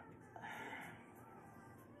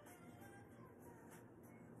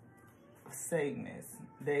Satanists.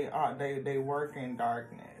 They work in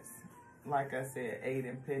darkness. Like I said, Eight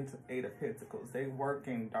of Pentacles. They work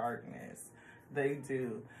in darkness. They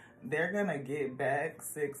do. They're gonna get back,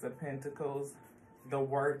 Six of Pentacles, the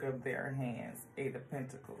work of their hands. Eight of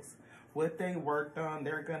Pentacles. What they worked on,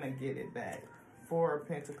 they're gonna get it back. Four of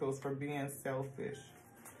Pentacles, for being selfish,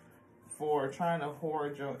 for trying to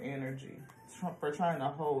hoard your energy, for trying to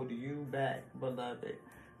hold you back, beloved.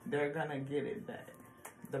 They're gonna get it back.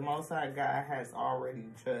 The Most High God has already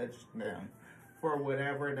judged them for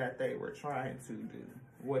whatever that they were trying to do.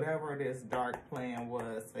 Whatever this dark plan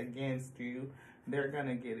was against you, they're going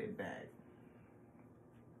to get it back.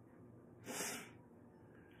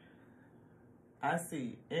 I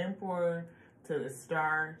see Emperor to the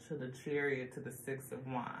Star, to the Chariot, to the Six of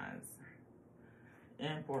Wands.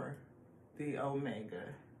 Emperor, the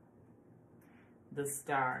Omega, the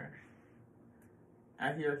Star.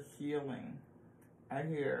 I hear healing. I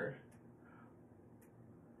hear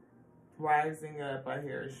rising up. I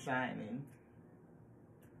hear shining.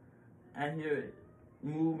 I hear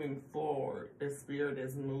moving forward. The spirit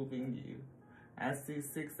is moving you. I see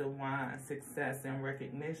Six of Wands, success and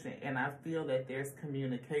recognition. And I feel that there's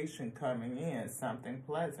communication coming in, something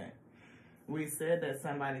pleasant. We said that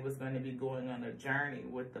somebody was going to be going on a journey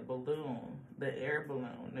with the balloon, the air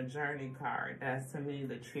balloon, the journey card. That's, to me,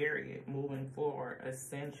 the Chariot, moving forward,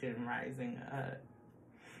 ascension, rising up.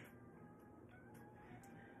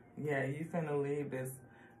 Yeah, you finna leave this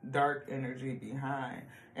dark energy behind.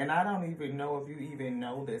 And I don't even know if you even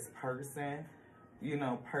know this person, you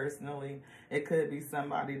know, personally. It could be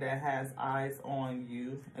somebody that has eyes on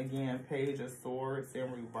you. Again, Page of Swords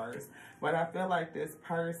in reverse. But I feel like this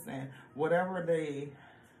person, whatever they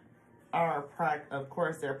are, of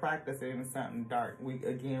course, they're practicing something dark. We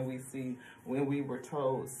see when we were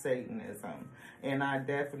told Satanism. And I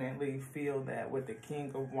definitely feel that with the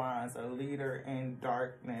King of Wands, a leader in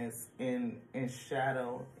darkness, in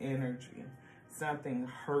shadow energy. Something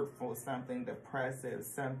hurtful, something depressive,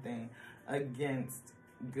 something against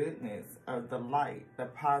goodness, of the light, the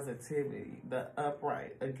positivity, the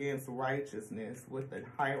upright, against righteousness, with the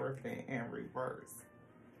Hierophant in reverse.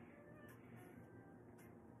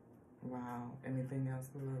 Wow. Anything else,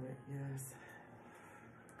 beloved? Yes.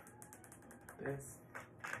 This.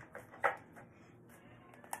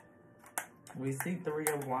 We see Three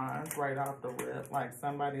of Wands right off the rip, like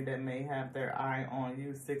somebody that may have their eye on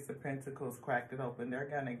you. Six of Pentacles cracked it open. They're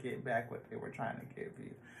going to get back what they were trying to give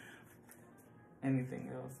you. Anything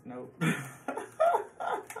else? Nope.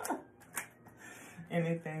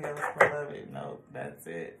 Anything else, beloved? Nope. That's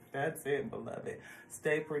it. That's it, beloved.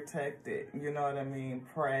 Stay protected. You know what I mean?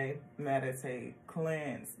 Pray, meditate,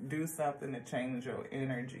 cleanse. Do something to change your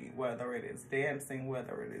energy, whether it is dancing,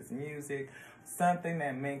 whether it is music, something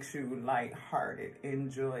that makes you lighthearted.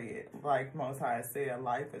 Enjoy it. Like Most High said,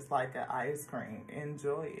 life is like an ice cream.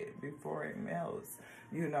 Enjoy it before it melts.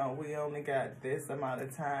 You know, we only got this amount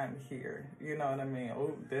of time here. You know what I mean?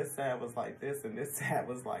 Oh, this side was like this and this side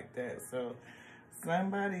was like that. So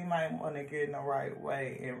somebody might want to get in the right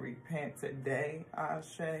way and repent today,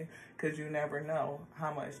 Ashe, because you never know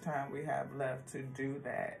how much time we have left to do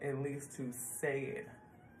that, at least to say it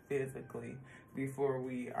physically before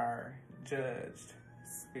we are judged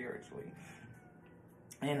spiritually.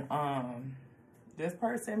 And this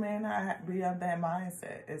person may not be of that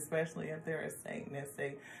mindset, especially if they're a Satanist.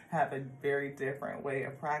 They have a very different way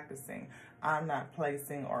of practicing. I'm not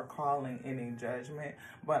placing or calling any judgment,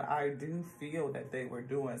 but I do feel that they were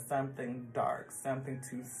doing something dark, something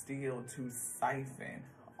to steal, to siphon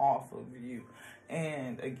off of you.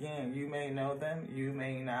 And again, you may know them, you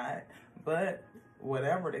may not, but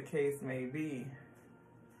whatever the case may be,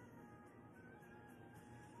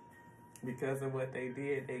 because of what they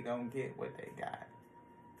did, they gonna get what they got.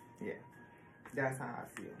 Yeah, that's how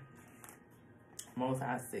I feel. Most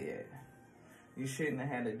High said, you shouldn't have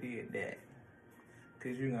had to did that,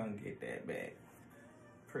 because you're gonna get that back,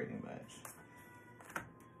 pretty much.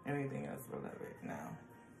 Anything else, beloved? Now,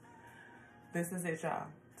 this is it, y'all.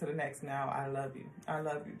 To the next now, I love you. I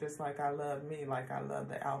love you just like I love me, like I love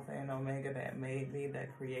the Alpha and Omega that made me,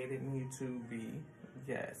 that created me to be,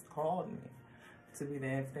 yes, called me to be the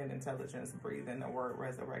infinite intelligence, breathing the word,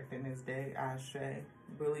 resurrecting this day. Ashe.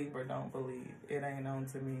 Believe or don't believe, it ain't known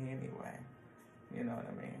to me anyway. You know what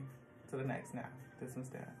I mean? To the next now. This one's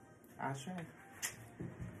that. Ashe.